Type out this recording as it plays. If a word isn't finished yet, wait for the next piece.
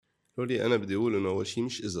لوري أنا بدي أقول إنه أول شيء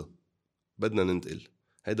مش إذا بدنا ننتقل،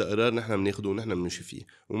 هيدا قرار نحن بناخده ونحن بنمشي فيه،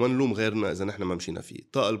 وما نلوم غيرنا إذا نحن ما مشينا فيه.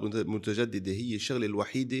 الطاقة المتجددة هي الشغلة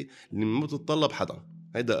الوحيدة اللي ما بتتطلب حدا،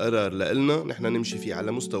 هيدا قرار لإلنا نحن نمشي فيه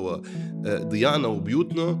على مستوى ضياعنا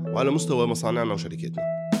وبيوتنا وعلى مستوى مصانعنا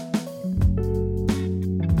وشركاتنا.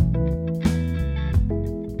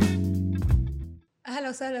 أهلا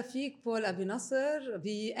وسهلا فيك بول أبي نصر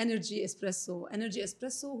بإنرجي إسبريسو. إنرجي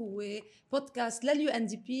إسبريسو هو بودكاست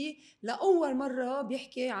للUNDP لأول مرة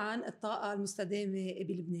بيحكي عن الطاقة المستدامة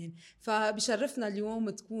بلبنان. فبشرفنا اليوم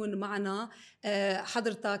تكون معنا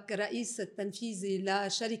حضرتك رئيس التنفيذي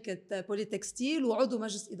لشركة بوليتكستيل وعضو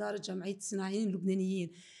مجلس إدارة جمعية الصناعيين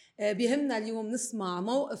اللبنانيين. بيهمنا اليوم نسمع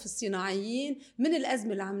موقف الصناعيين من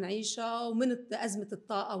الأزمة اللي عم نعيشها ومن أزمة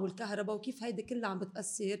الطاقة والكهرباء وكيف هيدا كلها عم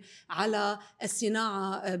بتأثر على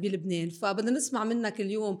الصناعة بلبنان. فبدنا نسمع منك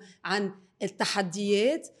اليوم عن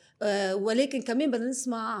التحديات، ولكن كمان بدنا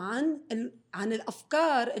نسمع عن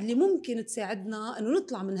الأفكار اللي ممكن تساعدنا أنه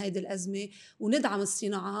نطلع من هيدي الأزمة وندعم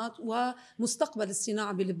الصناعات ومستقبل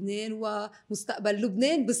الصناعة بلبنان ومستقبل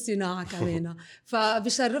لبنان بالصناعة كمان.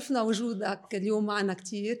 فبشرفنا وجودك اليوم معنا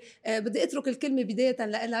كتير. بدي أترك الكلمة بداية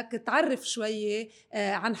لك تعرف شوية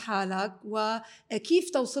عن حالك وكيف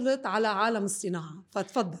توصلت على عالم الصناعة،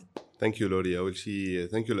 فتفضل. Thank you لوري. أول شيء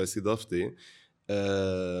thank you لاستضافتي.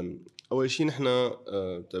 أول شيء نحن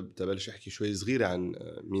تبلش أحكي شوي صغيرة عن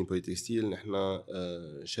مين بوليتكستيل. نحن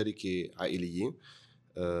شركة عائلية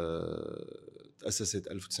تأسست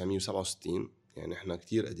 1967، يعني نحن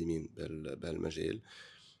كتير قديمين بهالمجال.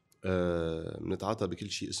 بنتعاطى بكل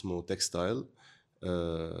شيء اسمه تكستايل.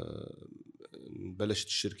 بلشت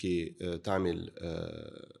الشركة تعمل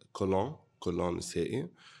كولون نسائي،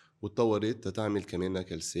 وتطورت تتعمل كمان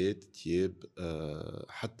كلسات، تياب،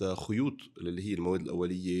 حتى خيوط اللي هي المواد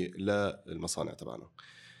الأولية للمصانع تبعنا.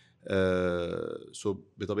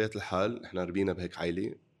 بطبيعة الحال احنا ربينا بهيك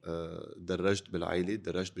عائلة، درجت بالعائلة،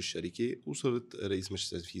 درجت بالشركة، وصرت رئيس مجلس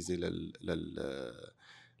تنفيذي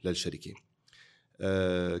للشركة.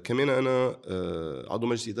 كمان أنا عضو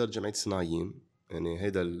مجلس إدارة جمعية الصناعيين، يعني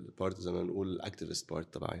هيدا البارت زي ما نقول الأكتيفيست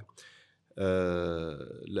بارت تبعي،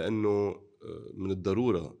 لأنه من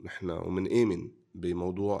الضرورة نحن ومن آمن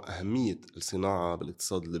بموضوع أهمية الصناعة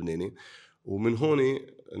بالاقتصاد اللبناني، ومن هون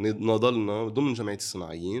نضلنا ضمن جمعية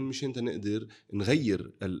الصناعيين مشان نقدر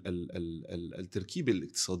نغير التركيبة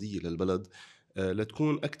الاقتصادية للبلد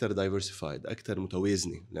لتكون أكتر diversified، أكتر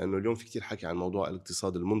متوازنة. لأنه اليوم في كتير حكي عن موضوع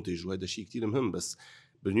الاقتصاد المنتج، وهذا شيء كتير مهم، بس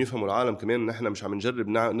بدنا نفهموا العالم كمان نحن مش عم نجرب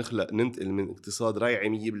ننتقل من اقتصاد رايعي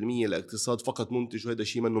 100% لاقتصاد فقط منتج، وهذا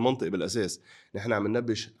شيء منه منطقي بالأساس. نحن عم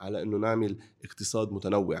ننبش على إنه نعمل اقتصاد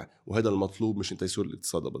متنوع، وهذا المطلوب مش انت يصير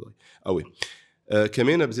الاقتصاد أبدا قوي.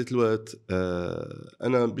 كمان بذات الوقت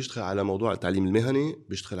أنا بشتغل على موضوع التعليم المهني،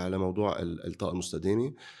 بشتغل على موضوع الطاقة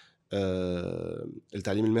المستدامة.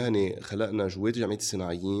 التعليم المهني خلقنا جوات جمعية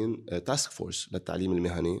الصناعيين تاسك فورس للتعليم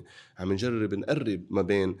المهني، عم نجرب نقرب ما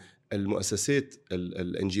بين المؤسسات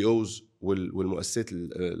ال NGOs والمؤسسات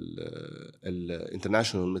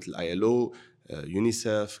الانترناشنال مثل ILO،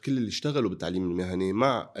 يونيسف، كل اللي اشتغلوا بالتعليم المهني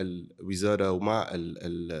مع الوزارة ومع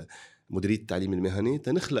مديرية التعليم المهني،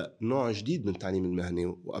 تنخلق نوع جديد من التعليم المهني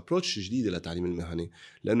وابروتش جديدة للتعليم المهني،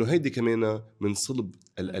 لأنه هيدي كمان من صلب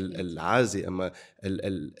العازة أما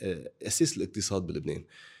أساس الاقتصاد بلبنان.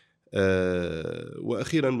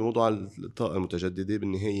 وأخيراً بموضوع الطاقة المتجددة،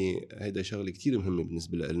 بالنهاية هيدا شغلة كتير مهمة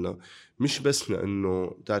بالنسبة لنا، مش بس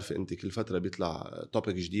لأنه تعرف أنت كل فترة بيطلع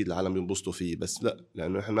توبيك جديد العالم بينبسطوا فيه، بس لا،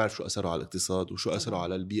 لأنه نحن نعرف شو أثره على الاقتصاد وشو أثره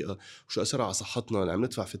على البيئة وشو أثره على صحتنا، اللي عم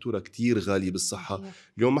ندفع فاتورة كتير غالية بالصحة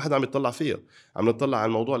اليوم ما حدا عم يطلع فيها. عم نطلع على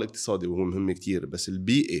الموضوع الاقتصادي وهو مهم كتير، بس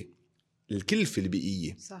البيئة، الكلفة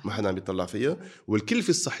البيئية ما حدا عم يطلع فيها، والكلفة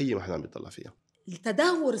الصحية ما حدا عم يطلع فيها.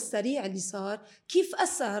 التدهور السريع اللي صار كيف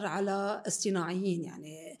أثر على الصناعيين؟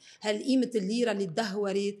 يعني هل قيمة الليرة اللي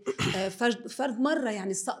تدهورت فرد مرة،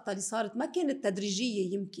 يعني السقطة اللي صارت ما كانت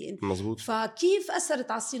تدريجية يمكن، مزبوط. فكيف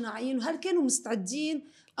أثرت على الصناعيين؟ وهل كانوا مستعدين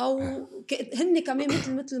أو هن كمان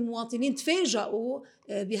مثل المواطنين تفاجئوا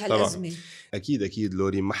بهالأزمة؟ طبعا. أكيد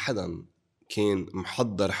لوري، ما حدا كان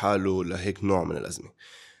محضر حاله لهيك نوع من الأزمة.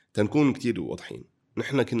 تنكون كتير واضحين،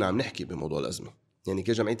 نحن كنا عم نحكي بموضوع الأزمة، يعني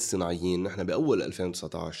كجمعية الصناعيين نحن بأول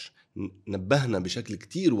 2019 نبهنا بشكل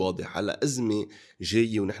كتير واضح على أزمة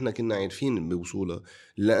جاية، ونحن كنا عارفين بوصولها،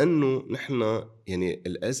 لأنه نحن يعني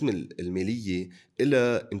الأزمة المالية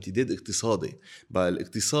إلى امتداد اقتصادي. بقى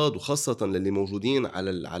الاقتصاد وخاصة للي موجودين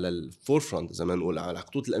على الفورفرونت زي ما نقول، على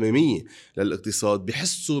الخطوط الأمامية للاقتصاد،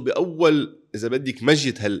 بيحسوا بأول إذا بدك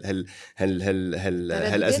مجية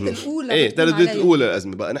هالأزمة، ترددات الأولى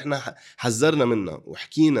الأزمة. بقى نحن حذرنا منها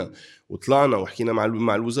وحكينا وطلعنا وحكينا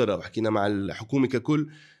مع الوزراء وحكينا مع الحكومة ككل،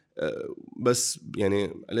 بس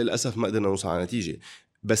يعني للأسف ما قدرنا نوصل على نتيجة.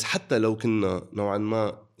 بس حتى لو كنا نوعا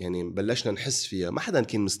ما يعني بلشنا نحس فيها، ما حدا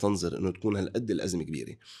كان مستنظر انه تكون هالقد الأزمة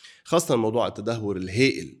كبيرة، خاصة موضوع التدهور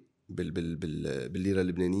الهائل بالليرة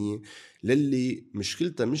اللبنانية، للي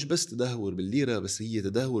مشكلتها مش بس تدهور بالليرة، بس هي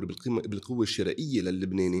تدهور بالقوة الشرائية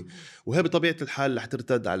للبناني، وهي بطبيعة الحال رح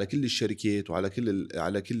ترتد على كل الشركات وعلى كل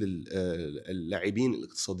اللاعبين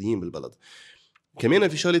الاقتصاديين بالبلد. كمان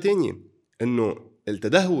في شغلة تانية، انه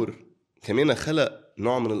التدهور كمان خلق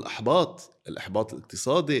نوع من الإحباط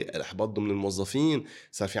الاقتصادي، الإحباط ضمن الموظفين،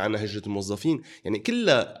 صار في عنا هجرة الموظفين، يعني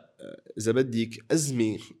كلها إذا بدك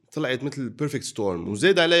أزمة طلعت مثل بيرفكت ستورم،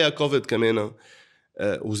 وزاد عليها كوفيد كمان،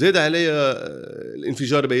 وزاد عليها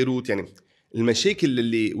الانفجار بيروت. يعني المشاكل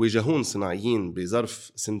اللي واجهون صناعيين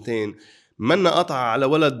بظرف سنتين منا قطع على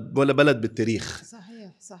ولا بلد بالتاريخ.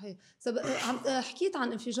 صحيح. حكيت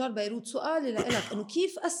عن انفجار بيروت، سؤالي لك انه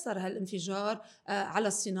كيف اثر هالانفجار على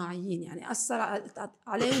الصناعيين؟ يعني اثر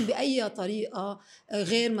عليهم باي طريقه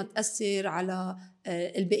غير ما تاثر على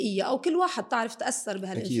البقيه، او كل واحد تعرف تاثر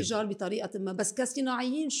بهالانفجار بطريقه ما، بس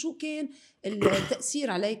كصناعيين شو كان التاثير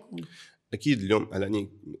عليكم؟ أكيد اليوم يعني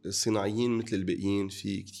الصناعيين مثل الباقيين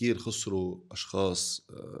في كتير خسروا أشخاص،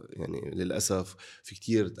 يعني للأسف في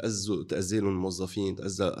كتير تأذى لهم الموظفين،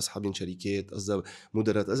 تأذى أصحابين شركات، تأذى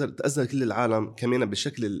مدراء، تأذى كل العالم كمان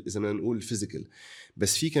بالشكل إذا ما نقول فيزيكال.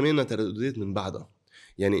 بس في كمان ترددات من بعدها.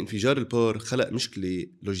 يعني انفجار البار خلق مشكلة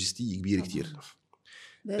لوجستية كبيرة كتير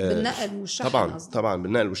بالنقل والشحن. طبعا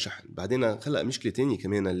بالنقل والشحن. بعدين خلق مشكلة تانية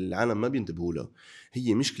كمان العالم ما بينتبهوا لها،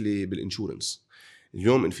 هي مشكلة بالإنشورنس.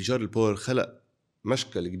 اليوم انفجار الباور خلق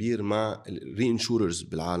مشكل كبير مع الري انشوررز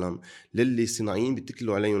بالعالم، للي الصناعيين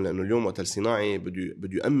بيتكلوا عليهم، لانه اليوم وقت الصناعي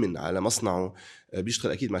بده يامن على مصنعه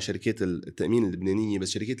بيشتغل اكيد مع شركات التامين اللبنانيه، بس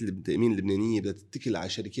شركات التامين اللبنانيه بدها تتكل على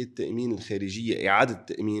شركات التامين الخارجيه اعاده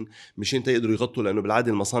التامين مشان يقدروا يغطوا، لانه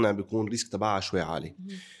بالعاده المصانع بيكون ريسك تبعها شوي عالي.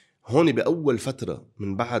 هون باول فتره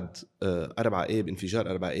من بعد 4 آب،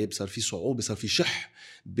 انفجار 4 آب، صار في صعوبه، صار في شح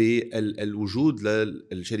بالوجود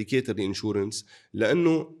للشركات الرينشورنس،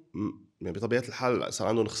 لانه يعني بطبيعه الحال صار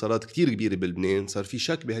عندهم خسارات كتير كبيره بلبنان، صار في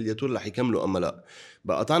شك بهل يا ترى رح يكملوا ام لا.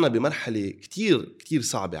 بقى قطعنا بمرحله كتير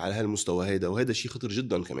صعبه على هالمستوى هيدا، وهذا شيء خطر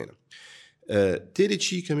جدا كمان. ثالث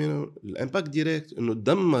شيء كمان الامباكت دايركت، انه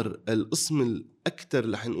دمر القسم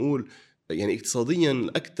الاكثر رح نقول يعني اقتصاديا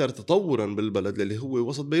الاكثر تطورا بالبلد، اللي هو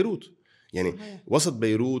وسط بيروت. يعني صحيح. وسط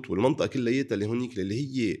بيروت والمنطقه كلياتها اللي هونيك، اللي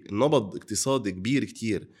هي نبض اقتصادي كبير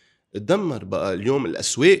كتير، تدمر. بقى اليوم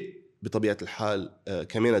الاسواق بطبيعه الحال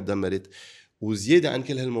كمان تدمرت. وزياده عن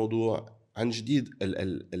كل هالموضوع، عن جديد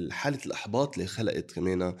حاله الاحباط اللي خلقت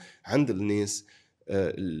كمان عند الناس،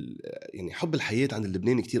 يعني حب الحياه عند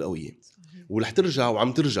اللبناني كتير قويه، ورح ترجع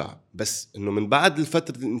وعم ترجع. بس انه من بعد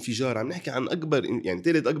فتره الانفجار عم نحكي عن اكبر، يعني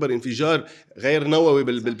ثالث اكبر انفجار غير نووي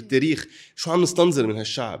بالتاريخ. شو عم نستنظر من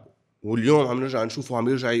هالشعب؟ واليوم عم نرجع نشوفه عم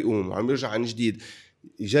يرجع يقوم وعم يرجع عن جديد،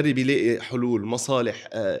 يجرب يلاقي حلول مصالح.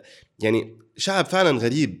 يعني شعب فعلا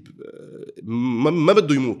غريب، ما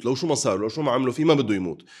بده يموت، لو شو ما صار، لو شو ما عملوا فيه ما بده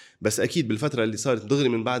يموت. بس أكيد بالفترة اللي صارت دغري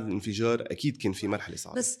من بعد الانفجار أكيد كان في مرحلة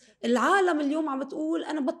صعبة. بس العالم اليوم عم بتقول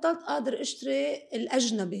أنا بطلت قادر أشتري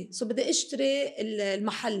الأجنبي، سو بدي أشتري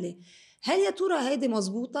المحلي. هل يا ترى هيدي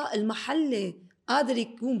مزبوطة؟ المحلي قادر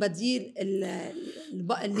يكون بديل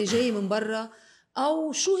اللي جاي من برا؟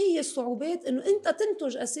 أو شو هي الصعوبات إنه أنت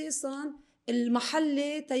تنتج أساساً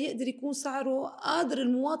المحلي تيقدر يكون سعره قادر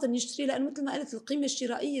المواطن يشتري؟ لأنه مثل ما قلت القيمة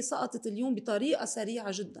الشرائية سقطت اليوم بطريقة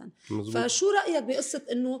سريعة جدا. مزبوط. فشو رأيك بقصة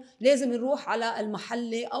إنه لازم نروح على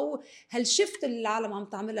المحلي، أو هالشفت اللي العالم عم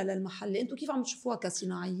تعملها للمحلي؟ أنتوا كيف عم تشوفوها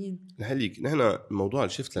كصناعيين؟ نحليك نحن موضوع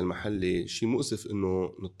الشفت للمحلي شيء مؤسف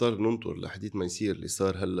إنه نضطر ننطر لحديث ما يصير اللي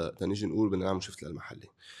صار هلأ تنيجي نقول بدنا نعمل شفت للمحلي.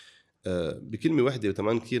 بكلمة واحدة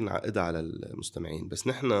وتمان كتير نعقدها على المستمعين، بس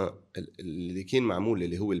نحن اللي كان معمول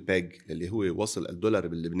اللي هو الباج، اللي هو وصل $1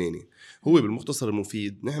 باللبناني، هو بالمختصر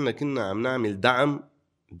المفيد نحن كنا عم نعمل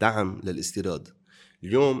دعم للاستيراد.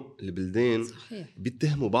 اليوم البلدان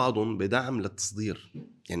بيتهموا بعضهم بدعم للتصدير،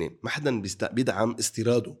 يعني ما حدا بيدعم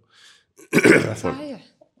استيراده.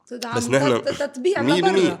 صحيح. بس نحن تتبيع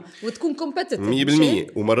لبرا وتكون كومبيتيتيف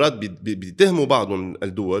 100%. ومرات بيتهموا بعضهم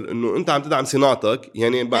الدول انه انت عم تدعم صناعتك،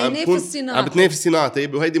 يعني عم بتنافس صناعتي،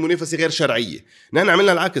 وهيدي منافسه غير شرعيه. نحن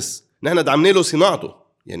عملنا العكس، نحن دعمنا له صناعته،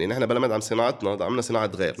 يعني نحن بلا ما ندعم صناعتنا دعمنا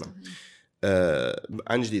صناعه غيرنا.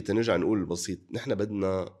 عن جديد تنرجع نقول البسيط، نحن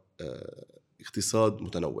بدنا اقتصاد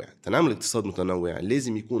متنوع. تنعمل اقتصاد متنوع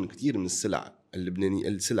لازم يكون كتير من السلع اللبنانية،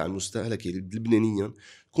 السلع المستهلكة لبنانيا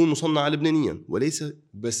تكون مصنعة لبنانيا، وليس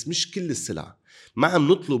بس مش كل السلع. ما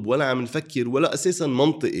عم نطلب ولا عم نفكر ولا أساسا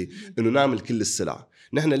منطقي إنه نعمل كل السلع.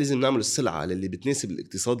 نحن لازم نعمل السلعة اللي بتناسب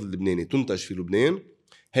الاقتصاد اللبناني تنتج في لبنان،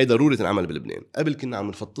 هي ضرورة العمل بلبنان. قبل كنا عم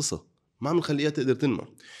نفطسها، ما عم نخليها تقدر تنمى.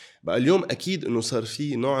 بقى اليوم أكيد إنه صار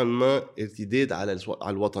في نوعا ما ارتداد على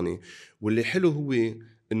الوطني، واللي حلو هو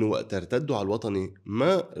إنه وقت ارتدوا على الوطني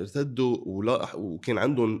ما ارتدوا وكان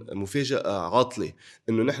عندهم مفاجأة عاطلة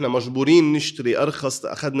إنه نحن مجبورين نشتري أرخص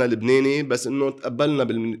أخذنا لبناني، بس إنه تقبلنا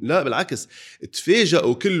لا بالعكس،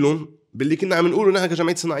 تفاجئوا كلهم باللي كنا عم نقوله نحن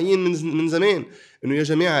كجمعية صناعيين من زمان، إنه يا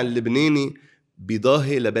جماعة اللبناني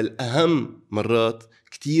بيضاهي لبل أهم مرات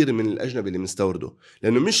كتير من الأجنبي اللي منستورده،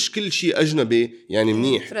 لأنه مش كل شيء أجنبي يعني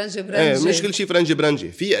منيح. فرنجي برنجي. مش كل شيء فرنجي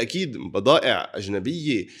برنجي، في أكيد بضائع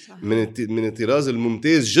أجنبية من الطراز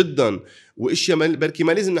الممتاز جدا، وإشياء بركي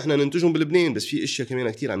ما لازم نحن ننتجهم بلبنان، بس في إشياء كمان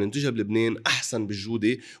كتير عم ننتجها بلبنان أحسن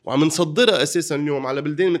بالجودة وعم نصدرها أساسا اليوم على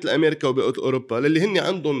بلدان مثل أمريكا وبقية أوروبا اللي هن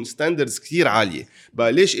عندهم ستاندردز كتير عالية.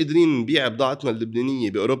 بقى ليش قادرين نبيع بضاعتنا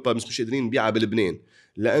اللبنانية بأوروبا بس مش قادرين نبيعها بلبنان؟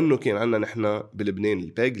 لأنه كان عندنا نحن بلبنان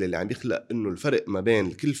الباجل اللي عم يخلق إنه الفرق ما بين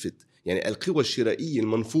الكلفة، يعني القوة الشرائية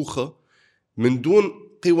المنفوخة من دون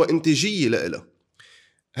قوة إنتاجية لإلها.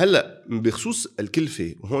 هلأ بخصوص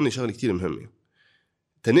الكلفة، وهون شغلة كتير مهمة،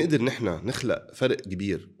 تنقدر نحن نخلق فرق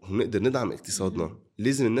كبير ونقدر ندعم اقتصادنا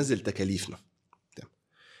لازم ننزل تكاليفنا.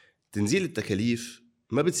 تنزيل التكاليف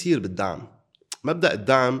ما بتصير بالدعم. مبدأ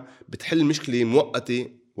الدعم بتحل مشكلة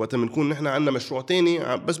مؤقتة، وقت منكون نحن عنا مشروع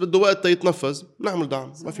تاني بس بده وقت يتنفذ نعمل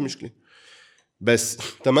دعم، ما في مشكلة. بس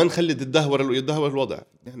تمام نخلي يتدهور الوضع.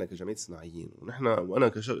 نحن كجمعية صناعيين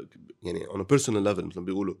وانا يعني on a personal level مثل ما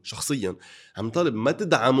بيقولوا شخصيا عم طالب ما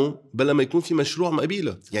تدعموا بلا ما يكون في مشروع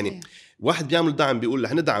مقابله. يعني واحد بيعمل دعم بيقول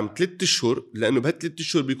رح ندعم 3 أشهر لانه بهال 3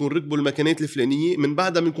 أشهر بيكون ركبوا المكانات الفلانيه، من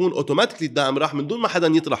بعدها بنكون اوتوماتيكلي الدعم راح من دون ما حدا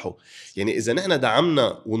يطرحه. يعني اذا نحن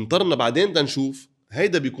دعمنا ونطرنا بعدين تنشوف،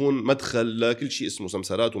 هيدا بيكون مدخل لكل شيء اسمه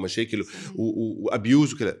سمسارات ومشاكل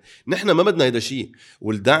وابيوز وكذا. نحن ما بدنا هيدا شيء.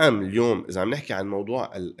 والدعم اليوم اذا عم نحكي عن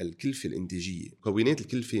موضوع الكلفه الانتاجيه، مكونات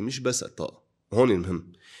الكلفه مش بس الطاقه، هون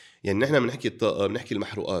المهم. يعني نحن بنحكي الطاقه، بنحكي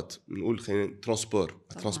المحروقات، بنقول خلينا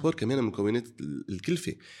الترانسبور كمان من مكونات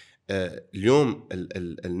الكلفه. اليوم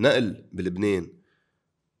النقل بلبنان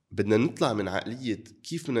بدنا نطلع من عقليه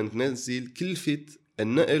كيف بدنا ننزل كلفه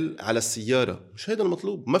النقل على السيارة. مش هيدا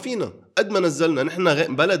المطلوب، ما فينا قد ما نزلنا.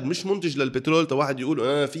 نحن بلد مش منتج للبترول واحد يقول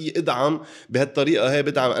أنا في ادعم بهالطريقة، هي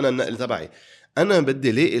بدعم أنا النقل تبعي. أنا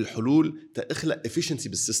بدي لاقي الحلول تخلق efficiency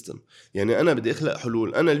بالسيستم. يعني أنا بدي أخلق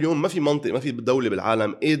حلول. أنا اليوم ما في منطقة، ما في دولة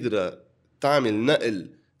بالعالم قادرة تعمل نقل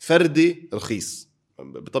فردي رخيص،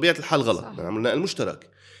 بطبيعة الحال غلط. نعمل نقل مشترك،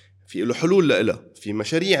 في له حلول لها، في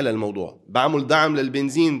مشاريع للموضوع. بعمل دعم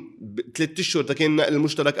للبنزين 3 أشهر تكين نقل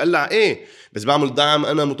المشترك قلع بس بعمل دعم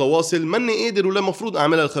أنا متواصل ماني قادر ولا مفروض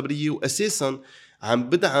أعملها الخبرية. وأساسا عم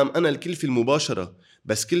بدعم أنا الكلفة المباشرة،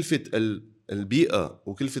 بس كلفة البيئة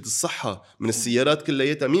وكلفة الصحة من السيارات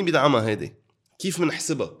كلياتها مين بيدعمها؟ هيدي كيف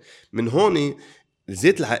منحسبها؟ من هون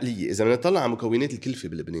زيت العقلية. إذا بنطلع على مكونات الكلفة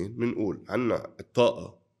بلبنان بنقول عنا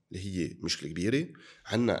الطاقة اللي هي مشكلة كبيرة،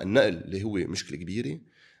 عنا النقل اللي هو مشكلة كبيرة،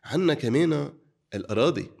 عنا كمان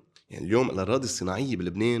الأراضي. يعني اليوم الأراضي الصناعية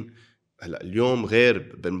بلبنان هلا اليوم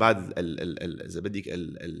غير من بعد إذا بدك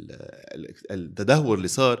التدهور اللي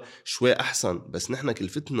صار شوي أحسن، بس نحن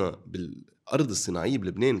كلفتنا بالأرض الصناعية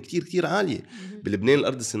بلبنان كتير كتير عالية. بلبنان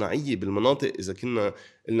الأرض الصناعية بالمناطق إذا كنا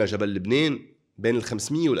قلنا جبل لبنان بين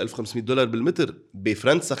 $500 و $1500 بالمتر،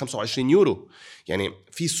 بفرنسا 25 يورو. يعني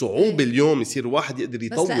في صعوبة اليوم يصير واحد يقدر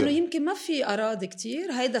يطور، بس لأنه يمكن ما في أراضي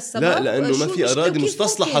كتير، هيدا السبب. لا لأنه ما في أراضي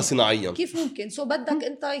مستصلحة صناعيا. كيف ممكن بدك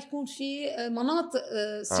أنت يكون في مناطق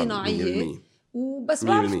صناعية 100%. وبس.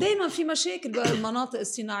 بعرف دايما في مشاكل بالمناطق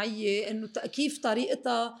الصناعية إنه كيف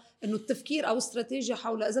طريقتها، إنه التفكير أو استراتيجية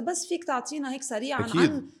حولها. إذا بس فيك تعطينا هيك سريعا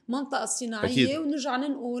عن المنطقة الصناعية أكيد. ونرجع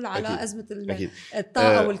ننقل على أزمة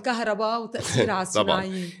الطاقة والكهرباء وتأثيرها على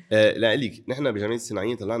الصناعيين. لا ليك نحن بجمعية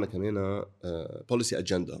الصناعيين طلعنا كمان policy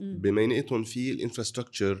agenda بميناتهم في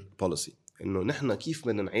الانفراستراكشر policy، إنه نحن كيف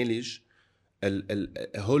بدنا نعالج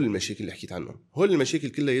هول المشاكل اللي حكيت عنهم. هول المشاكل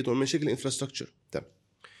كلها مشاكل انفراستراكشر.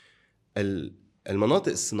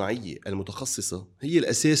 المناطق الصناعية المتخصصة هي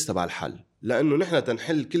الأساس تبع الحل، لأنه نحن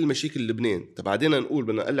تنحل كل مشاكل لبنان بعدين نقول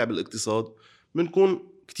بدنا نقلع بالاقتصاد بنكون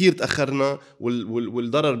كتير تأخرنا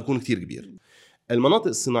والضرر بيكون كتير كبير. المناطق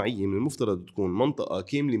الصناعية من المفترض تكون منطقة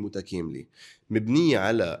كاملة متكاملة مبنية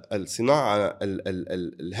على الصناعة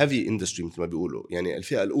الهيفي اندستري مثل ما بيقولوا، يعني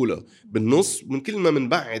الفئة الأولى بالنص. من كل ما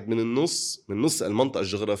منبعد من النص المنطقة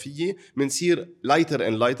الجغرافية منصير لايتر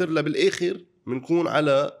اند لايتر، لبالآخر منكون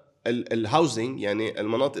على الهاوزنج، يعني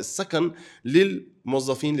المناطق السكن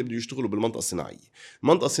للموظفين اللي بده يشتغلوا بالمنطقة الصناعية.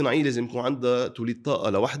 المنطقة الصناعية لازم يكون عندها توليد طاقة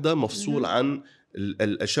لوحدها مفصول عن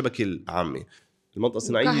الشبكة العامة. المنطقة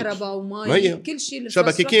الصناعية كهرباء وماء كل شيء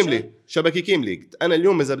شبكة كاملة. أنا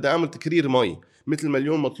اليوم إذا بدي أعمل تكرير ماء مثل ما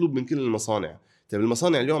اليوم مطلوب من كل المصانع. طيب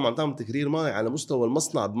المصانع اليوم عم تعمل تكرير مي على مستوى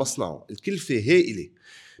المصنع بمصنعه، الكلفة هائلة.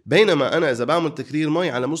 بينما أنا إذا بعمل تكرير مي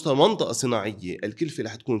على مستوى منطقة صناعية الكلفة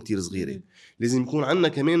رح تكون كتير صغيرة. لازم يكون عندنا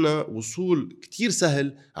كمان وصول كتير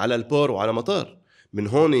سهل على البار وعلى مطار. من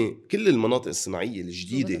هون كل المناطق الصناعية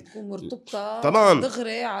الجديدة تكون مرتبطة طبعا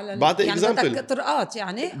دغري على بعطي يعني example. بدك طرقات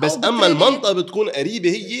يعني بس أو أما بترينات. المنطقة بتكون قريبة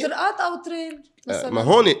هي طرقات أو ترين مثلا. ما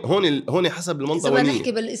هون حسب المنطقة إذا وينية.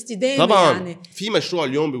 بنحكي بالاستدامة طبعا يعني. في مشروع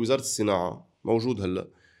اليوم بوزارة الصناعة موجود هلأ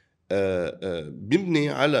بيبني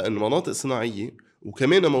على أن مناطق صناعية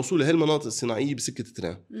وكمان موصولة هالمناطق الصناعية بسكة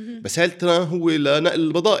تران. بس هالتران هو لنقل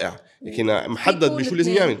البضائع، لكن محدد بشو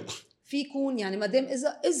لازم يعمل. في يكون يعني ما دام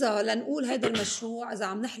اذا لنقول هذا المشروع، اذا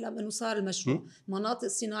عم نحلم انه صار المشروع مناطق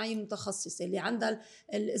صناعيه متخصصه اللي عندها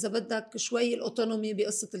اذا بدك شوي الاوتونومي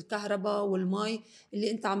بقصه الكهرباء والمي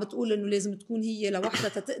اللي انت عم بتقول انه لازم تكون هي لوحدها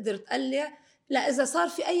تقدر تقلع. لا اذا صار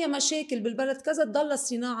في اي مشاكل بالبلد كذا تضل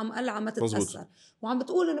الصناعه مقلعه ما تتاثر. مزبوط. وعم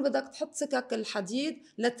بتقول انه بدك تحط سكك الحديد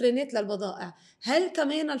لترينات للبضائع. هل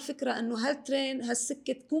كمان الفكره انه هالترين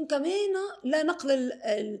هالسكه تكون كمان لنقل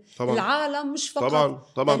العالم مش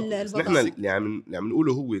فقط طبعا بس نحن اللي عم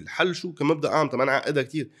نقوله هو الحل شو كمبدا عام. طبعا عقدها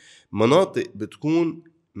كتير مناطق بتكون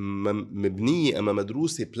مبنيه اما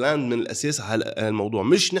مدروسه بلان من الاساس على الموضوع.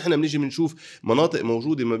 مش نحن بنيجي بنشوف مناطق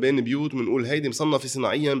موجوده ما بين بيوت بنقول هيدي مصنفه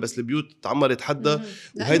صناعيا بس البيوت تعمرت حدا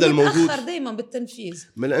وهيدا الموجود متاخر دائما بالتنفيذ.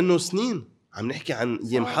 ما لانه سنين عم نحكي عن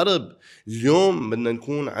ايام حرب. اليوم بدنا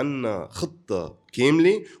نكون عنا خطه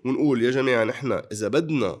كامله ونقول يا جماعه نحن اذا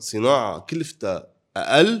بدنا صناعه كلفتها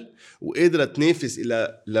اقل وقادره تنافس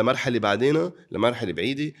الى لمرحله بعدين لمرحله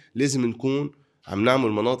بعيده لازم نكون عم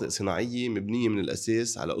نعمل مناطق صناعيه مبنيه من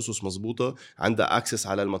الاساس على اسس مزبوطه، عندها اكسس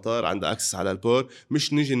على المطار، عندها اكسس على البور.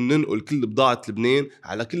 مش نيجي ننقل كل بضاعه لبنان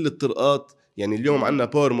على كل الطرقات. يعني اليوم عندنا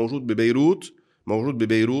بور موجود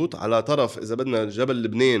ببيروت على طرف اذا بدنا جبل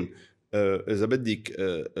لبنان، اذا بدك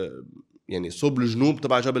يعني صوب الجنوب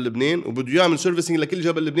تبع جبل لبنان، وبده يعمل سيرفيسنج لكل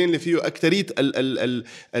جبل لبنان اللي فيه اكتريه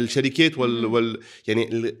الشركات يعني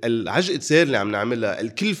العجقه سير اللي عم نعملها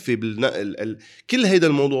الكلفه بالنقل كل هيدا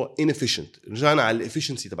الموضوع inefficient. رجعنا على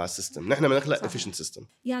الافيشنسي تبع السيستم. نحن بنخلق efficient system.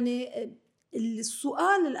 يعني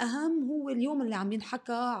السؤال الاهم هو اليوم اللي عم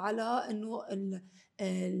ينحكى على انه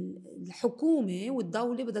الحكومه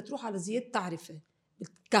والدوله بدها تروح على زياده تعرفه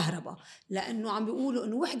الكهرباء، لأنه عم بيقولوا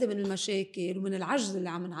إنه واحدة من المشاكل ومن العجز اللي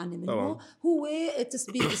عم نعاني منه طبعا هو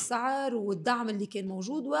تثبيت السعر والدعم اللي كان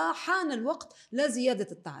موجود، وحان الوقت لزيادة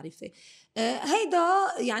التعرفة. هيدا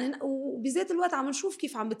يعني وبذات الوقت عم نشوف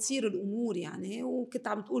كيف عم بتصير الأمور يعني. وكنت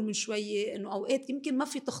عم تقول من شوية إنه أوقات يمكن ما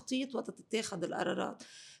في تخطيط وقت تتاخد القرارات.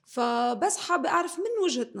 فبس حابة أعرف من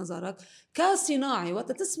وجهة نظرك كصناعي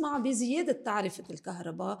وقت تسمع بزيادة تعرفة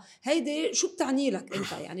الكهرباء هيدي شو بتعني لك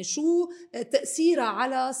أنت؟ يعني شو تأثيرها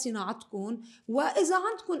على صناعتكم؟ وإذا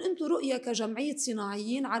عندكم أنتم رؤية كجمعية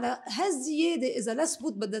صناعيين على هالزيادة إذا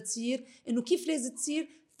لسبوت بدها تصير إنه كيف لازم تصير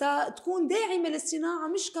تكون داعمة للصناعة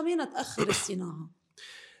مش كمان تأخر الصناعة.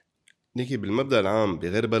 نيجي بالمبدأ العام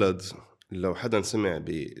بغير بلد لو حدا سمع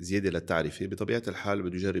بزيادة للتعرفة بطبيعة الحال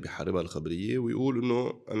بده يجرب يحاربها الخبرية ويقول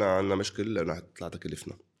إنه أنا عنا مشكلة لأنه حتطلع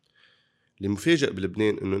تكلفنا. المفاجئ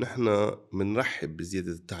بلبنان إنه نحن منرحب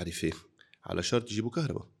بزيادة التعرفة على شرط يجيبوا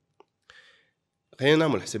كهرباء. خلينا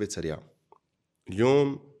نعمل حسابات سريعة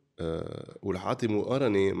اليوم ورح أعطي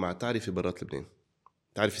مقارنة مع التعرفة برات لبنان.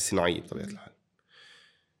 التعرفة الصناعية بطبيعة الحال.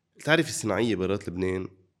 التعرفة الصناعية برات لبنان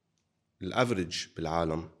الأفريج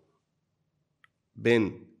بالعالم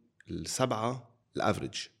بين 7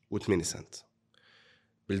 الأفريج و8 سنت.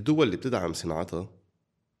 بالدول اللي بتدعم صناعتها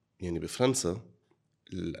يعني بفرنسا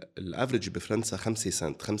الأفريج بفرنسا 5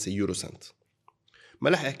 سنت 5 يورو سنت. ما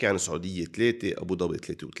رح أحكي عن السعودية 3 أبو ظبي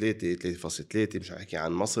 3 3.3 مش أحكي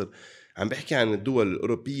عن مصر. عم بحكي عن الدول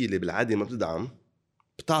الأوروبية اللي بالعادة ما بتدعم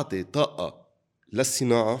بتعطي طاقة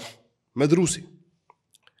للصناعة مدروسة.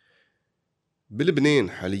 بلبنان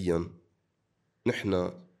حاليا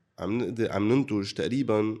نحن عم ننتج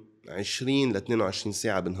تقريبا 20 ل 22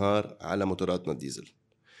 ساعة بالنهار على موتوراتنا الديزل.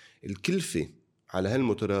 الكلفة على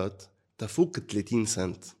هالموتورات تفوق 30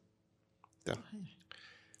 سنت.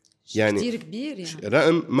 يعني كتير كبير يعني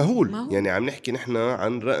رقم مهول. يعني عم نحكي نحن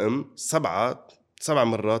عن رقم 7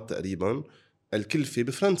 مرات تقريبا الكلفة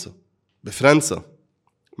بفرنسا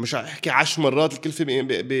مش عم نحكي 10 مرات الكلفة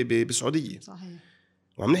بالسعودية. صحيح.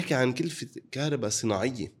 وعم نحكي عن كلفة كهرباء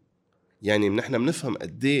صناعية. يعني نحن بنفهم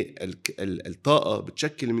قد ايه الطاقة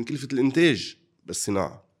بتشكل من كلفة الإنتاج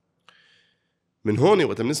بالصناعة. من هون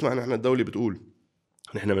وقت بنسمع نحن الدولة بتقول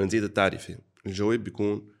نحن بدنا نزيد التعرفة، الجواب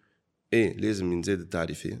بيكون ايه لازم نزيد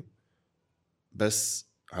التعرفة بس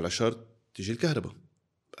على شرط تيجي الكهرباء.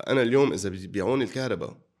 أنا اليوم إذا بيبيعوني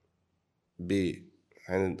الكهرباء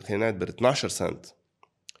يعني خلينا نعتبر 12 سنت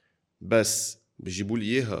بس بيجيبوا لي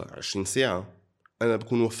اياها 20 ساعه، انا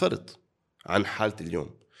بكون وفرت عن حالتي اليوم.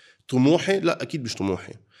 طموحي لا اكيد مش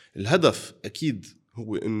طموحي. الهدف اكيد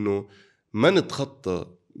هو انه ما نتخطى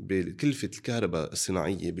بكلفه الكهرباء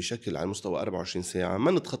الصناعيه بشكل على مستوى 24 ساعه،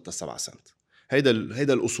 ما نتخطى 7 سنت.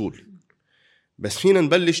 هيدا الاصول. بس فينا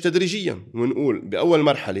نبلش تدريجيا ونقول باول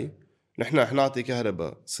مرحله نحن رح نعطي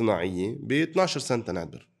كهرباء صناعيه ب 12 سنت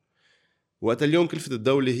نعتبر، وقت اليوم كلفه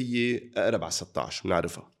الدوله هي اقرب على 16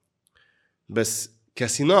 بنعرفها، بس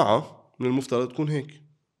كصناعه من المفترض تكون هيك.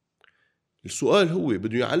 السؤال هو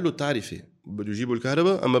بده يعلوا التعرفه، بده يجيبوا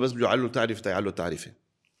الكهرباء، اما بس بده يعلوا التعرفه تيعلوا التعرفه.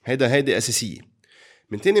 هيدا اساسيه.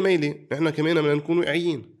 من تاني ميله نحن كمان بدنا نكون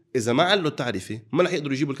واعيين، اذا ما علوا التعرفه ما رح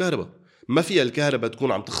يقدروا يجيبوا الكهرباء. ما فيها الكهرباء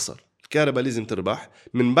تكون عم تخسر، الكهرباء لازم تربح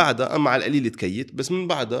من بعدها، اما على القليل تكيت، بس من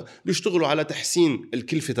بعدها بيشتغلوا على تحسين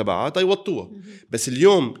الكلفه تبعها تيوطوها. بس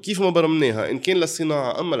اليوم كيف ما برمناها ان كان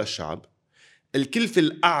للصناعه اما للشعب، الكلفه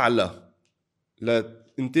الاعلى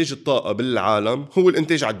لإنتاج الطاقة بالعالم هو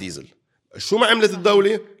الإنتاج على الديزل. شو ما عملت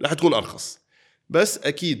الدولة رح تكون أرخص، بس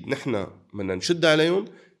أكيد نحن بدنا نشد عليهم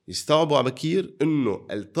يستوعبوا على بكير إنه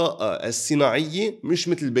الطاقة الصناعية مش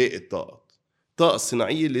مثل باقي الطاقة. الطاقة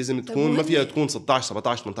الصناعية لازم تكون ما فيها تكون 16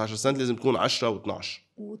 17 18 سنت، لازم تكون 10 و12.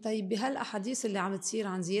 وطيب بهالأحاديث اللي عم تصير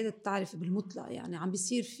عن زيادة التعرفة بالمطلق، يعني عم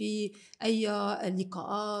بيصير في أي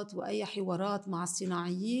لقاءات وأي حوارات مع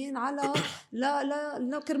الصناعيين على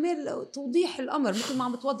لا كرمال توضيح الأمر مثل ما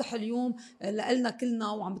عم بتوضح اليوم لنا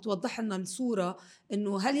كلنا، وعم بتوضح لنا الصورة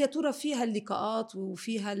إنه هل يا ترى فيها اللقاءات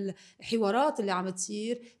وفيها الحوارات اللي عم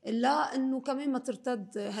تصير، لا إنه كمان ما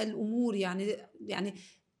ترتد هالأمور يعني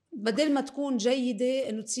بدل ما تكون جيدة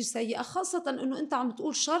إنه تصير سيئة، خاصة إنه أنت عم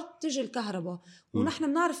بتقول شرط تجي الكهرباء، ونحن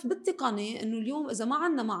بنعرف بالتقنية إنه اليوم إذا ما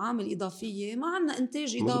عنا معامل إضافية ما عنا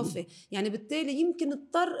إنتاج إضافي، يعني بالتالي يمكن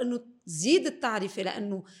نضطر إنه تزيد التعرفة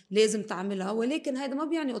لأنه لازم تعملها، ولكن هذا ما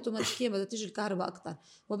بيعني أوتوماتيكيا بدها تجي الكهرباء أكتر،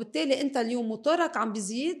 وبالتالي أنت اليوم موتورك عم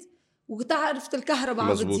بيزيد وتعرفة الكهرباء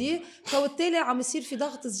عم بتزيد، فبالتالي عم يصير في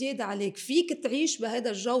ضغط زيادة عليك. فيك تعيش بهذا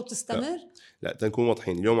الجو وتستمر؟ لا تنكون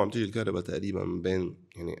واضحين، اليوم عم تيجي الكهرباء تقريبا من بين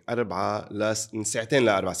يعني 4 من ساعتين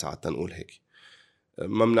ل4 ساعات تنقول هيك.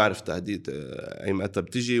 ما بنعرف تحديد اي متى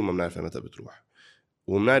بتجي وما بنعرف اي متى بتروح.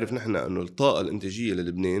 وبنعرف نحن انه الطاقه الانتاجيه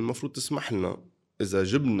للبنان مفروض تسمح لنا اذا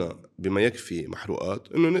جبنا بما يكفي محروقات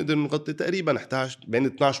انه نقدر نغطي تقريبا 11 بين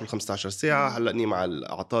 12 و 15 ساعه. هلا مع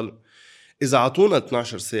الاعطال اذا عطونا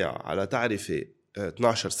 12 ساعه على تعرفه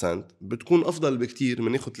 12 سنت بتكون افضل بكتير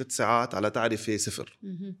من ياخذ 3 ساعات على تعرفه صفر.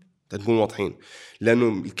 تكون واضحين،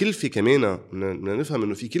 لانه الكلفه كمان بدنا نفهم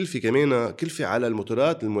انه في كلفه كمان، كلفه على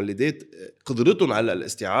الموتورات المولدات قدرتهم على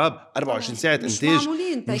الاستيعاب 24 ساعه انتاج.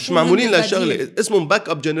 مش معمولين للشغله. اسمهم باك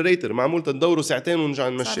اب جنريتور، معمول تدوروا ساعتين ونرجع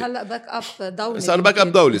نمشي. صار هلا باك اب دولي، صار باك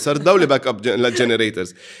اب دولي، صار الدوله باك اب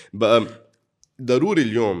للجنريتورز. بقى ضروري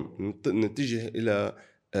اليوم نتجه الى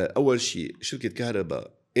اول شيء شركه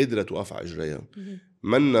كهرباء قادره توقف على اجريها،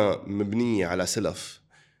 منا مبنيه على سلف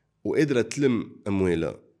وقادره تلم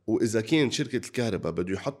اموالها. وإذا كان شركة الكهرباء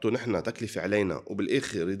بده يحطوا نحن تكلفة علينا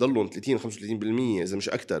وبالآخر يضلون 30-35% إذا مش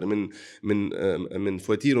أكتر من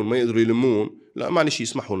فواتيرهم ما يقدروا يلمون، لا معلش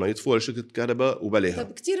يسمحوا لنا يدفعوا لشركة الكهرباء وبلاها.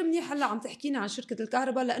 طيب كتير منيح هلا عم تحكينا عن شركة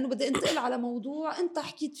الكهرباء، لأنه بدي انتقل على موضوع أنت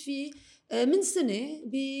حكيت فيه من سنة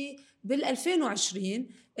بال2020.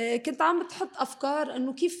 كنت عم بتحط أفكار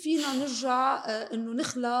أنه كيف فينا نرجع أنه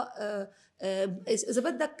نخلق إذا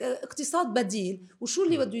بدك اقتصاد بديل، وشو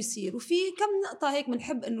اللي بده يصير. وفي كم نقطة هيك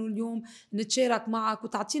بنحب إنه اليوم نتشارك معك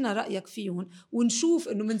وتعطينا رأيك فيهم، ونشوف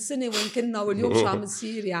إنه من سنة وين كنا واليوم شو عم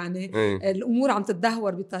تصير. يعني الأمور عم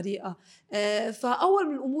تتدهور بطريقة. فأول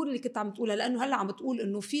من الأمور اللي كنت عم تقولها، لأنه هلأ عم تقول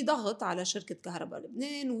إنه في ضغط على شركة كهرباء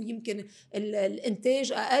لبنان ويمكن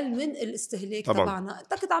الإنتاج أقل من الاستهلاك تبعنا.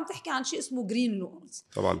 أنت كنت عم تحكي عن شيء اسمه جرين لونز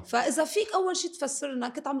طبعا. فإذا فيك أول شيء تفسرنا،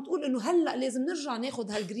 كنت عم تقول إنه هلأ لازم نرجع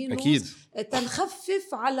ناخد هالجرين لونز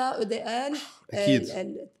تنخفف على أداء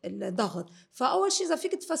الضغط. فأول شيء إذا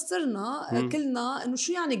فيك تفسرنا كلنا إنه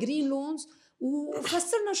شو يعني جرين لونز،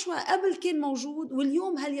 وفسرنا شوي قبل كان موجود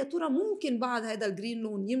واليوم هل يا ترى ممكن بعد هذا الجرين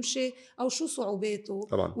لون يمشي أو شو صعوباته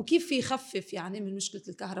طبعا. وكيف في يخفف يعني من مشكلة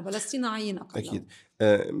الكهرباء للصناعيين أقل. أكيد.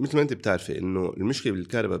 مثل ما أنت بتعرفي إنه المشكلة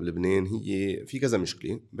بالكهرباء بلبنان هي في كذا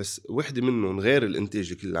مشكلة، بس واحدة منهم غير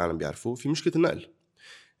الإنتاج كل العالم بيعرفوه، في مشكلة النقل.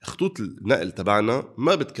 خطوط النقل تبعنا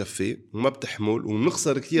ما بتكفي وما بتحمل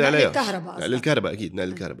وبنخسر كتير عليها. الكهرباء للكهرباء أكيد نقل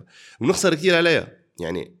الكهرباء وبنخسر كتير عليها.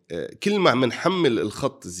 يعني كل ما منحمل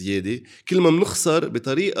الخط زيادة كل ما بنخسر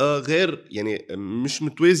بطريقة غير يعني مش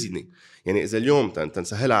متوازنة. يعني إذا اليوم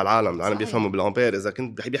تنسهلها على العالم بيفهموا بالأمبير، إذا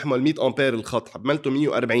كنت بيحمل 100 أمبير الخط حملته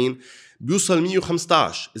 140 بيوصل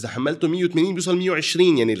 115، إذا حملته 180 بيوصل 120،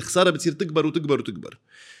 يعني الخسارة بتصير تكبر وتكبر وتكبر.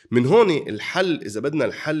 من هون الحل، إذا بدنا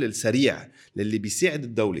الحل السريع للي بيساعد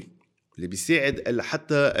الدولة، اللي بيساعد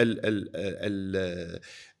حتى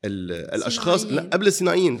الاشخاص، لا قبل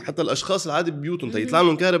الصناعيين، حتى الاشخاص العادي ببيوتهم يطلع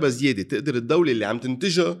لهم كهرباء زياده تقدر الدوله اللي عم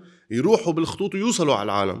تنتجها يروحوا بالخطوط ويوصلوا على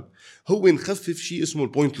العالم، هو نخفف شيء اسمه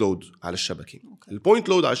البوينت لود على الشبكه. البوينت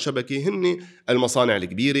لود على الشبكه هن المصانع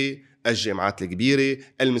الكبيره، الجامعات الكبيره،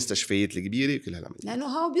 المستشفيات الكبيره، كل هالعمليه، لانه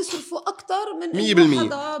هو بيصرفوا اكثر من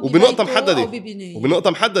 100%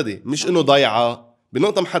 وبنقطه محدده مش انه ضيعه،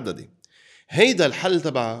 بنقطه محدده. هيدا الحل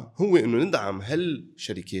تبعها هو انه ندعم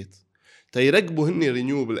هالشركات تيركبوا هن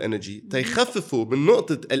رينيوبل انرجي، تيخففوا من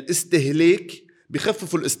نقطة الاستهلاك،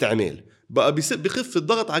 بخففوا الاستعمال، بقى بخف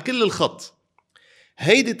الضغط على كل الخط.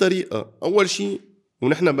 هيدي طريقة أول شيء.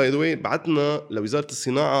 ونحن باي ذا واي بعتنا لوزارة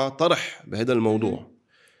الصناعة طرح بهذا الموضوع،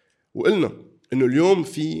 وقلنا إنه اليوم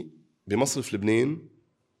في بمصرف لبنان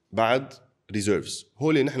بعد ريزيرفز، هو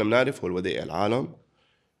اللي نحن بنعرف هو الودائع العالم،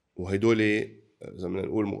 وهيدول زي ما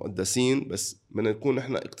نقول مقدسين، بس بدنا نكون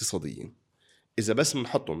نحن اقتصاديين. إذا بس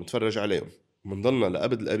منحطهم نتفرج عليهم ومنضلنا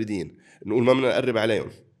لأبد الأبدين نقول ما بدنا نقرب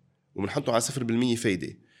عليهم ومنحطهم على 0%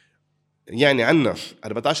 فايدة، يعني عنا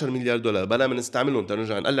 14 مليار دولار بلا ما نستعملهم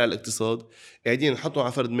تنرجع نقلع الاقتصاد، قاعدين نحطهم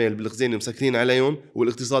على فرد مال بالخزانة مسكرين عليهم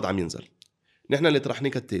والاقتصاد عم ينزل. نحن اللي طرحناه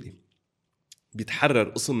كالتالي: بيتحرر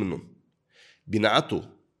قسم منهم بينعطوا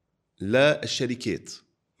للشركات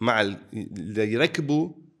مع اللي يركبوا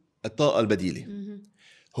الطاقة البديلة،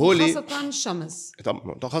 خاصة الشمس.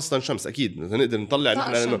 طبعا خاصة الشمس أكيد نقدر نطلع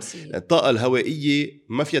نحن، لأنه الطاقة الهوائية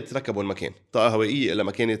ما فيها تركب المكان. الطاقة الهوائية إلى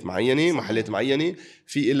مكانات معينة، صحيح. محلات معينة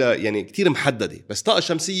في إلى يعني كتير محددة، بس الطاقة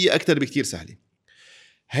الشمسية أكتر بكتير سهلة.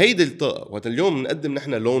 هيدي الطاقة وقت اليوم نقدم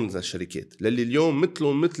نحن لونز للشركات للي اليوم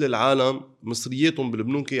مثل العالم مصرياتهم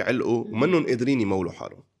بالبنوك علقوا ومنهم قادرين يمولوا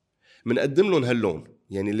حالهم، منقدم لهم هاللون،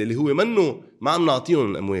 يعني اللي هو منه ما عم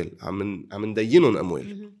نعطيهم الأموال، عم ندينهم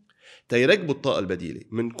أموال تيركبوا الطاقة البديلة.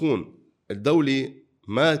 منكون الدولة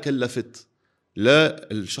ما كلفت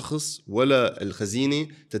لا الشخص ولا الخزينة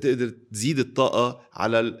تقدر تزيد الطاقة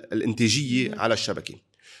على الانتاجية على الشبكة،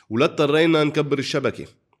 ولا اضطرينا نكبر الشبكة،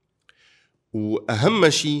 وأهم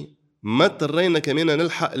شيء ما اضطرينا كمان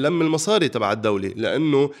نلحق لم المصاري تبع الدولة،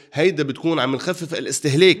 لأنه هيدا بتكون عم نخفف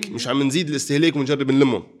الاستهلاك مش عم نزيد الاستهلاك ونجرب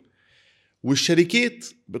نلمهم. والشركات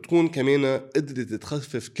بتكون كمان قدرت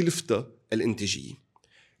تخفف كلفتها الانتاجية.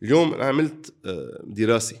 اليوم أنا عملت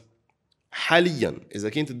دراسة حاليا إذا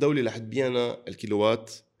كانت الدولة رح تبيعنا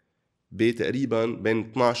الكيلووات بتقريبا بين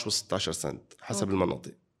 12 و 16 سنت حسب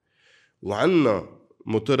المناطق، وعنا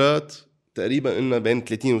موتورات تقريبا إنها بين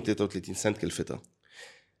 30 و 33 سنت كلفتها.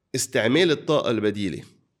 استعمال الطاقة البديلة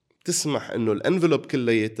تسمح إنه الانفلوب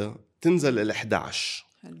كلياتها تنزل إلى 11،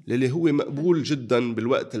 اللي هو مقبول جدا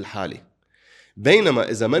بالوقت الحالي. بينما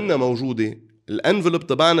إذا منا موجودة الانفلوب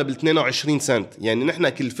تبعنا بال 22 سنت، يعني نحن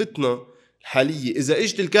كلفتنا الحالية إذا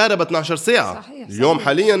إجت الكهرباء 12 ساعة، صحيح. اليوم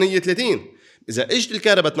حاليا هي 30، إذا إجت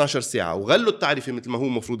الكهرباء 12 ساعة وغلوا التعرفة مثل ما هو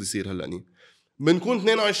مفروض يصير هلأني بنكون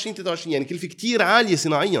 22 23، يعني كلفة كتير عالية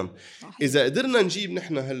صناعيا. صحيح. إذا قدرنا نجيب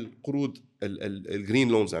نحن هالقروض الجرين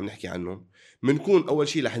لونز عم نحكي عنهم، بنكون أول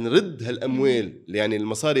شيء رح نرد هالأموال، يعني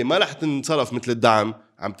المصاري ما رح تنصرف مثل الدعم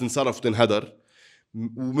عم تنصرف وتنهدر،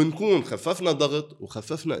 وبنكون خففنا ضغط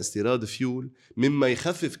وخففنا استيراد فيول، مما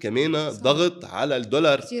يخفف كمان ضغط على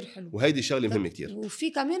الدولار. وهيدي شغله مهمه كتير. وفي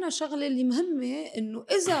كمان شغله اللي مهمه انه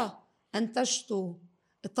اذا انتجتوا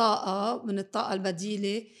طاقه من الطاقه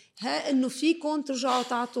البديله انه فيكم ترجعوا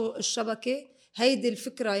تعطوا الشبكه. هيدي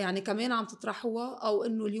الفكره يعني كمان عم تطرحوها، او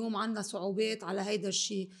انه اليوم عندنا صعوبات على هيدا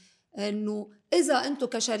الشيء، انه اذا انتم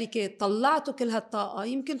كشركات طلعتوا كل هالطاقه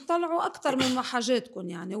يمكن تطلعوا اكثر من ما حاجاتكم،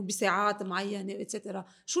 يعني وبساعات معينه اتسترا،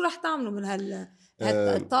 شو رح تعملوا من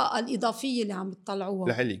الطاقه الاضافيه اللي عم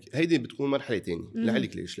تطلعوها؟ لحالك هيدي بتكون مرحله تانية.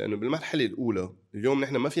 لحالك ليش؟ لانه بالمرحله الاولى اليوم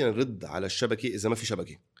نحن ما فينا نرد على الشبكه اذا ما في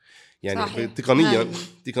شبكه، يعني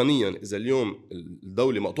تقنيا اذا اليوم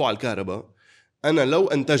الدوله مقطوعه الكهرباء، انا لو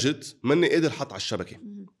انتجت ماني قادر حط على الشبكه.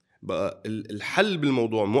 بقى الحل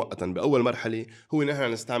بالموضوع مؤقتا بأول مرحلة هو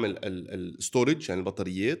نحن نستعمل الستورج يعني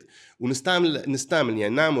البطاريات، ونستعمل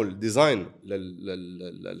يعني نعمل ديزاين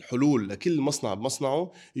للحلول لكل مصنع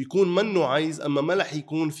بمصنعه يكون منه عايز، أما ما رح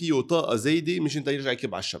يكون فيه طاقة زايدة مش انت يرجع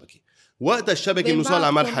يكب على الشبكة. وقتها الشبكه بين بنوصل على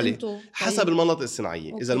بعضكم مرحله انتو. حسب طيب. المناطق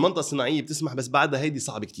الصناعيه. أوكي. اذا المنطقه الصناعيه بتسمح بس بعدها هيدي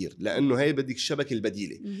صعب كتير، لانه هي بدك الشبكه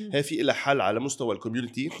البديله. هي في لها حل على مستوى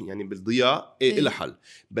الكوميونتي، يعني بالضياع إيه. لها حل،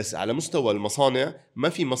 بس على مستوى المصانع ما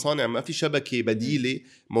في مصانع، ما في شبكه بديله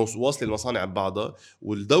واصله المصانع ببعضها.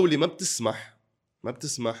 والدوله ما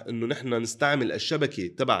بتسمح انه نحن نستعمل الشبكه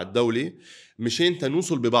تبع الدوله مشان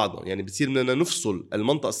تنوصل ببعضنا. يعني بتصير بدنا نفصل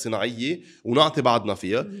المنطقه الصناعيه ونعطي بعضنا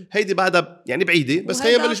فيها. هيدي بعدها يعني بعيده، بس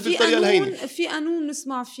خلينا نبلش بالطريقه الهينه. في قانون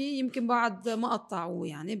نسمع فيه، يمكن بعد ما قطعوه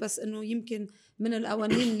يعني، بس انه يمكن من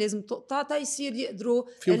القوانين لازم تقطع تيصير يقدروا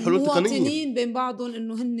فيهم حلول تقنيه المواطنين بين بعضهم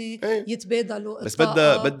انه هن ايه. يتبادلوا بس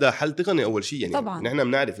الطاقة. بدها حل تقني اول شيء. يعني طبعاً. نحن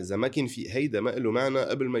بنعرف اذا ما كان في هيدا ما له معنى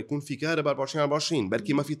قبل ما يكون في كهرباء 24/24.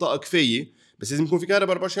 بركي ما في طاقه كفايه، بس لازم يكون في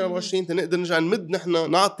كهرباء 24/24 تنقدر نرجع نمد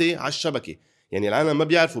نحن نعطي على الشبكه. يعني العالم ما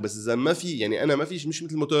بيعرفوا، بس اذا ما في، يعني انا ما فيش، مش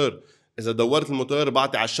مثل الموتور، اذا دورت الموتور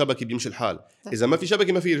بعطي على الشبكه بيمشي الحال. طيب. اذا ما في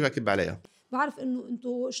شبكه ما في ركب عليها. بعرف انه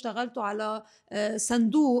انتوا اشتغلتوا على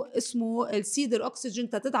صندوق اسمه السيدر اوكسجين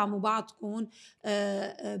تدعموا بعضكم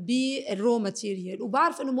بالرو ماتيريال،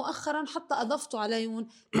 وبعرف انه مؤخرا حتى اضفتوا عليهم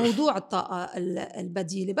موضوع الطاقه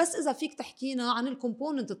البديله. بس اذا فيك تحكينا عن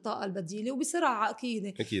الكومبوننت الطاقه البديله وبسرعه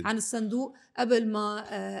اكيد عن الصندوق قبل ما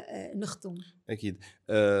نختم. اكيد.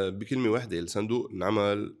 بكلمه واحده، الصندوق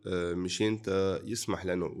انعمل مشان يسمح،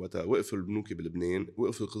 لانه وقت وقفوا البنوك بلبنان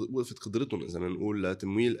وقفت قدرتهم اذا نقول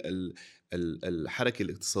لتمويل الحركه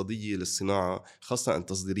الاقتصاديه للصناعه، خاصه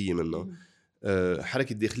التصديريه منها.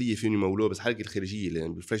 حركه الداخليه فيهم يمولوها، بس حركه الخارجيه اللي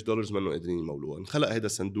يعني بالفريش دولارز ما قادرين يمولوها. انخلق هذا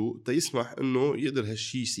الصندوق تيسمح انه يقدر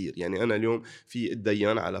هالشيء يصير. يعني انا اليوم في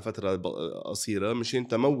اتدين على فتره قصيره مشان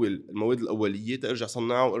تمول المواد الاوليه ترجع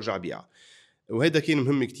صنعها وارجع بيعها، وهذا كان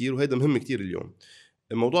مهم كتير، وهذا مهم كتير اليوم.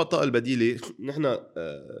 موضوع الطاقه البديله نحن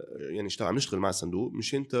يعني عم نشتغل مع الصندوق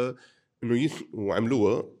مشان انه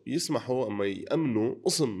وعملوها يسمحوا اما يامنوا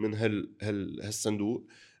قسم من هالصندوق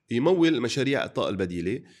يمول مشاريع الطاقه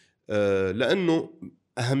البديله. لانه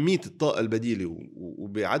اهميه الطاقه البديله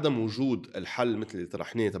وبعدم وجود الحل مثل اللي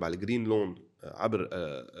طرحناه تبع الجرين لون عبر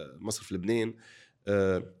مصرف لبنان،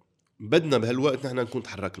 بدنا بهالوقت نحن نكون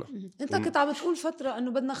تحركنا. انت كنت عم بتقول فتره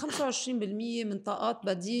انه بدنا 25% من طاقات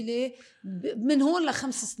بديله من هون ل5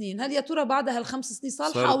 سنين. هل يا ترى بعد هال5 سنين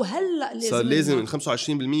صالحه او هلا لازم ال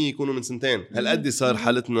 25% يكونوا من سنتين؟ هالقد صار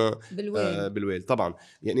حالتنا بالويل طبعا.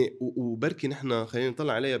 يعني وبركي نحن خلينا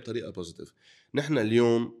نطلع عليها بطريقه بوزيتيف. نحن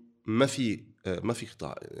اليوم ما في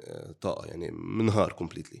قطاع طاقه يعني منهار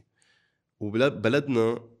كومبليتلي،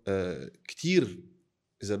 وبلدنا كتير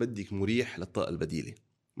اذا بدك مريح للطاقه البديله.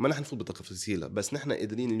 ما رح نفوت بالتفاصيل، بس نحن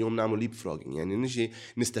قادرين اليوم نعمل ليب فروغينج، يعني نجي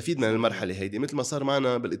نستفيد من المرحله هيدي مثل ما صار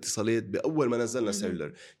معنا بالاتصالات. باول ما نزلنا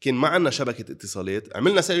سيلولر كان ما عندنا شبكه اتصالات،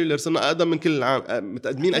 عملنا سيلولر صرنا اقدم من كل العالم،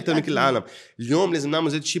 متقدمين اكثر من كل العالم. اليوم لازم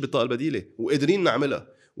نعمل زي الشيء بالطاقه البديله، وقادرين نعملها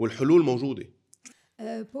والحلول موجوده.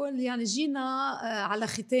 بول، يعني جينا على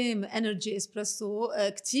ختام انرجي اسبريسو.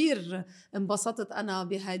 كتير انبسطت انا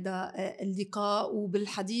بهذا اللقاء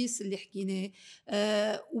وبالحديث اللي حكيناه.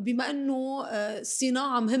 وبما انه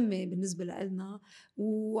الصناعه مهمه بالنسبه لنا،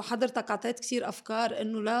 وحضرتك اعطيت كتير افكار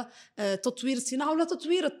انه لتطوير الصناعه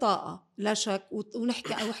ولتطوير الطاقه لا شك،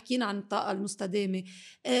 وحكينا عن الطاقه المستدامه.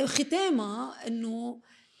 ختامها انه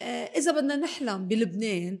اذا بدنا نحلم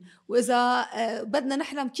بلبنان، واذا بدنا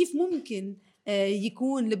نحلم كيف ممكن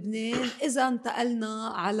يكون لبنان إذا انتقلنا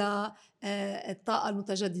على الطاقة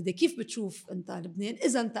المتجددة، كيف بتشوف أنت لبنان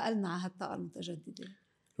إذا انتقلنا على الطاقة المتجددة؟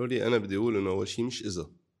 لوري، أنا بدي أقول إنه أول شيء مش إذا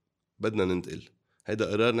بدنا ننتقل، هيدا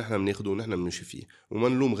قرار نحن بناخده ونحن بنمشي فيه، وما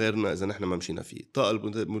نلوم غيرنا إذا نحن ما مشينا فيه. الطاقة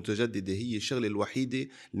المتجددة هي الشغلة الوحيدة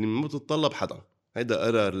اللي ما بتتطلب حدا. هيدا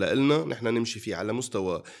قرار لإلنا نحن نمشي فيه على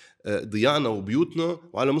مستوى ضياعنا وبيوتنا،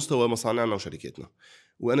 وعلى مستوى مصانعنا وشركاتنا.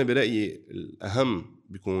 وأنا برأيي الأهم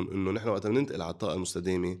بيكون إنه نحن وقت ننتقل على الطاقة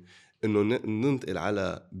المستدامة إنه ننتقل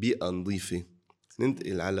على بيئة نظيفة،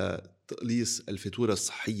 ننتقل على تقليص الفاتورة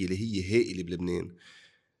الصحية اللي هي هائلة بلبنان،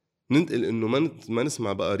 ننتقل إنه ما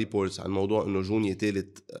نسمع بقى ريبورتس عن موضوع إنه جونية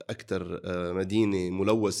ثالث أكتر مدينة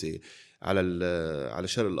ملوثة على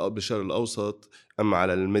الشرق الأوسط، أما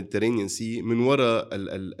على الميديترينيان سي من وراء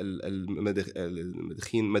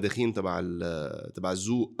المداخين تبع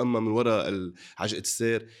الزوق، أما من وراء عجقة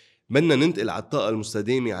السير. بدنا ننتقل على الطاقة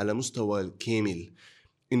المستدامة على مستوى الكامل،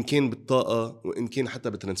 إن كان بالطاقة وإن كان حتى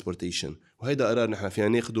بالترانسبورتيشن. وهيدا قرار نحن فينا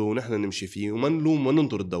ناخده ونحن نمشي فيه، وما نلوم وما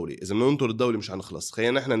ننطر الدولة. إذا ما ننطر الدولة مش هنخلص،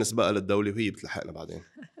 خلينا نحن نسبقها للدولة وهي بتلحقنا بعدين.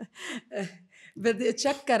 بدي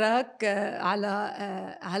اتشكرك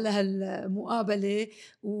على هالمقابله،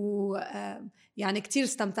 و يعني كتير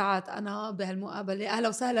استمتعت انا بهالمقابله. اهلا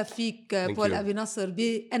وسهلا فيك Thank بول you. ابي نصر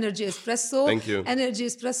بانرجي اسبريسو. Thank you. انرجي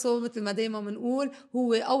اسبريسو مثل ما دايما بنقول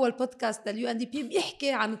هو اول بودكاست لليو ان دي بي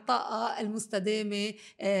بيحكي عن الطاقه المستدامه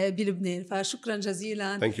بلبنان. فشكرا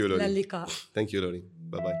جزيلا Thank you, Laury. للقاء. Thank you, Laury.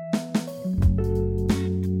 Bye bye.